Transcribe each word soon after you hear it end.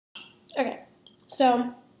Okay,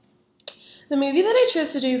 so the movie that I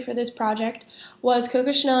chose to do for this project was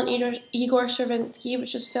Coco Chanel and Igor Stravinsky,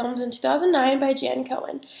 which was filmed in 2009 by Jan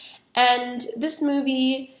Cohen. And this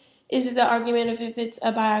movie is the argument of if it's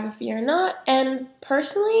a biography or not. And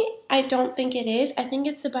personally, I don't think it is. I think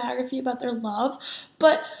it's a biography about their love.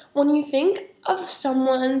 But when you think of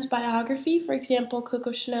someone's biography, for example,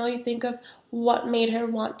 Coco Chanel, you think of what made her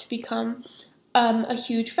want to become a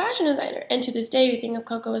huge fashion designer. And to this day, we think of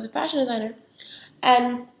Coco as a fashion designer.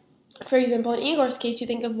 And for example, in Igor's case, you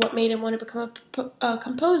think of what made him want to become a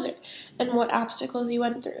composer and what obstacles he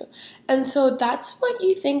went through. And so that's what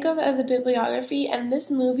you think of as a bibliography. And this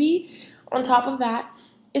movie, on top of that,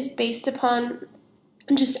 is based upon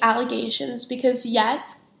just allegations. Because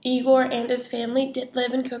yes, Igor and his family did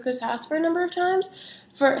live in Coco's house for a number of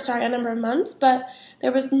months, but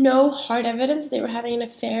there was no hard evidence they were having an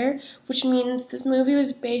affair, which means this movie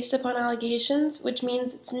was based upon allegations, which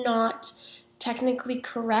means it's not technically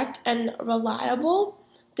correct and reliable,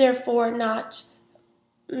 therefore not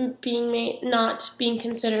being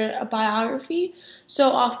considered a biography. So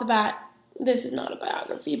off the bat, this is not a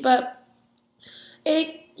biography, but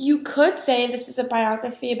you could say this is a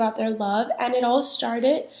biography about their love, and it all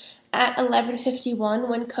started at 11:51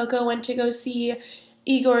 when Coco went to go see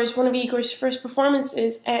one of Igor's first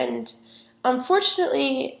performances, and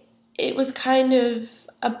unfortunately, it was kind of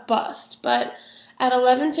a bust, but at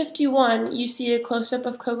 11:51, you see a close-up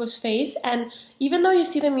of Coco's face, and even though you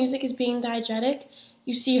see the music as being diegetic,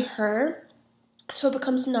 you see her, so it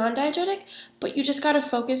becomes non-diegetic, but you just gotta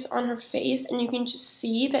focus on her face, and you can just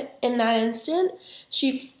see that in that instant,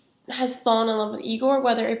 she has fallen in love with Igor,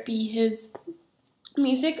 whether it be his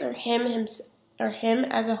music or him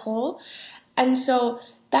as a whole. And so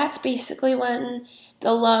that's basically when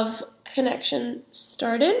the love connection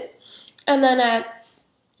started. And then at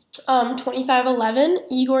 25:11,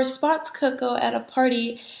 Igor spots Coco at a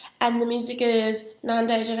party, and the music is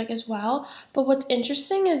non-diegetic as well. But what's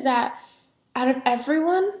interesting is that out of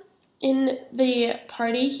everyone in the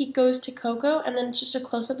party, he goes to Coco, and then just a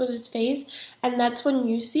close-up of his face, and that's when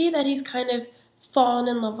you see that he's kind of fallen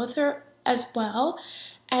in love with her as well.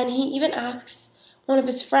 And he even asks one of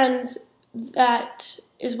his friends that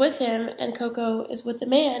is with him, and Coco is with the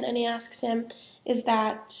man, and he asks him, is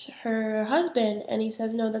that her husband? And he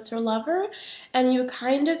says, no, that's her lover. And you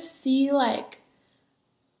kind of see like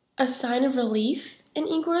a sign of relief in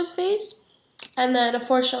Igor's face. And then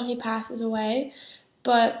unfortunately he passes away.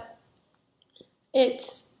 But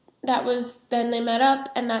then they met up,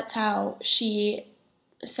 and that's how she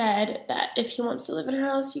said that if he wants to live in her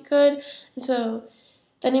house, he could. And so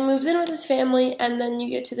then he moves in with his family, and then you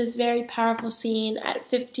get to this very powerful scene at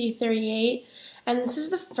 50:38. And this is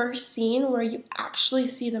the first scene where you actually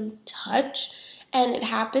see them touch. And it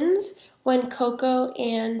happens when Coco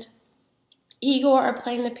and Igor are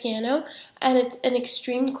playing the piano. And it's an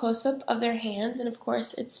extreme close-up of their hands. And of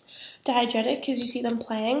course, it's diegetic because you see them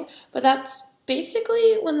playing. But that's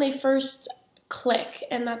basically when they first click.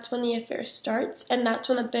 And that's when the affair starts. And that's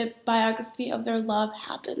when the biography of their love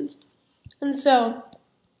happens. And so,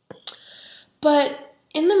 but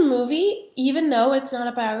in the movie, even though it's not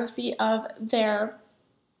a biography of their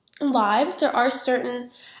lives, there are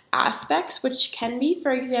certain aspects which can be.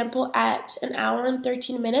 For example, at 1 hour and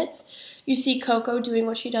 13 minutes, you see Coco doing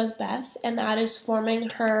what she does best, and that is forming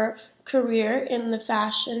her career in the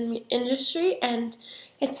fashion industry. And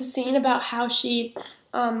it's a scene about how she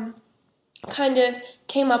kind of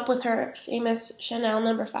came up with her famous Chanel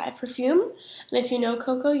No. 5 perfume. And if you know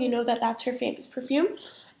Coco, you know that that's her famous perfume.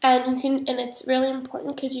 And it's really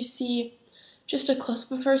important because you see just a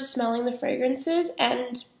close-up of her smelling the fragrances,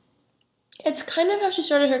 and it's kind of how she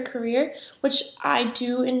started her career, which I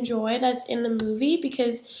do enjoy that's in the movie,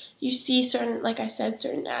 because you see certain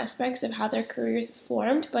aspects of how their careers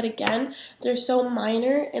formed, but again, they're so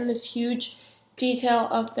minor in this huge detail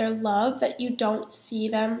of their love that you don't see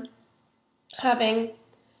them having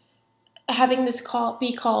this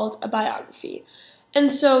be called a biography. And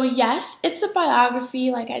so, yes, it's a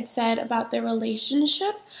biography, like I'd said, about their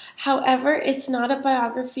relationship. However, it's not a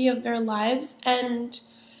biography of their lives. And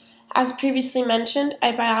as previously mentioned,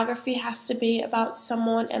 a biography has to be about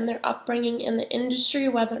someone and their upbringing in the industry,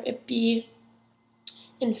 whether it be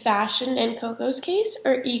in fashion in Coco's case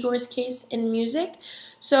or Igor's case in music.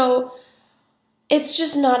 So it's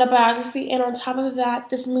just not a biography. And on top of that,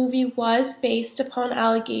 this movie was based upon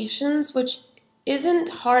allegations, which isn't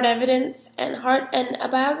hard evidence, and a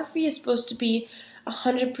biography is supposed to be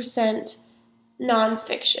 100%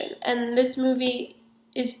 nonfiction, and this movie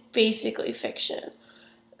is basically fiction.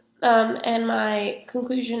 And my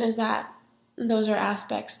conclusion is that those are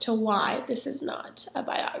aspects to why this is not a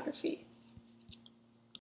biography.